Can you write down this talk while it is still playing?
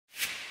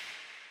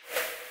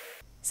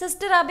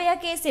Sister അഭയ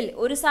കേസിൽ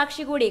ഒരു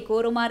സാക്ഷി കൂടി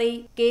കൂറുമാറി.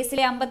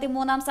 കേസിലെ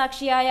 53-ാം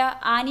സാക്ഷിയായ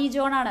ആനി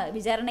ജോണാണ്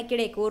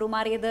വിചാരണയ്ക്കിടെ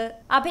കൂറുമാറിയത്.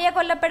 അഭയ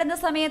കൊല്ലപ്പെടുന്ന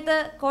സമയത്ത്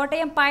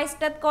കോട്ടയം പയസ്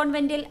ഡെത്ത്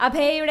കോൺവെന്റിൽ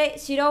അഭയയുടെ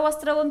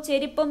ശിരോവസ്ത്രവും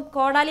ചെരുപ്പും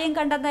കോടാലിയും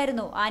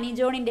കണ്ടെന്നായിരുന്നു ആനി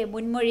ജോണിന്റെ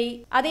മുൻമൊഴി.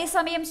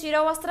 അതേസമയം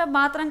ശിരോവസ്ത്രം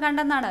മാത്രം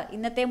കണ്ടെന്നാണ്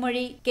ഇന്നത്തെ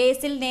മൊഴി.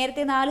 കേസിൽ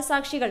നേരത്തെ 4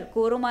 സാക്ഷികൾ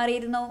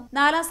കൂറുമാറിയിരുന്നു.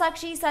 4-ാം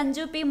സാക്ഷി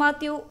സഞ്ജു പി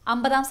മാത്യു,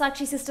 50-ാം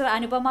സാക്ഷി സിസ്റ്റർ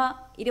അനുപമ,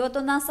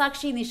 21-ാം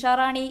സാക്ഷി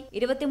നിഷാറാണി,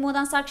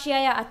 23-ാം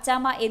സാക്ഷിയായ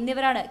അച്ചാമ്മ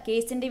എന്നിവരാണ്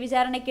കേസിന്റെ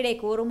വിചാരണയ്ക്കിടെ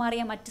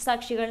കൂറുമാറിയ മറ്റ്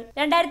സാക്ഷികൾ.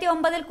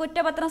 2009-ൽ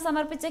കുറ്റപത്രം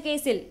സമർപ്പിച്ച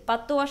കേസിൽ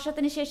 10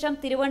 വർഷത്തിന് ശേഷം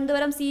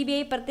തിരുവനന്തപുരം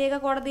CBI പ്രത്യേക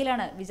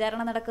കോടതിയിലാണ്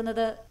വിചാരണ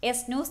നടക്കുന്നത്.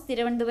 S news,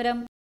 Thiruvananthapuram.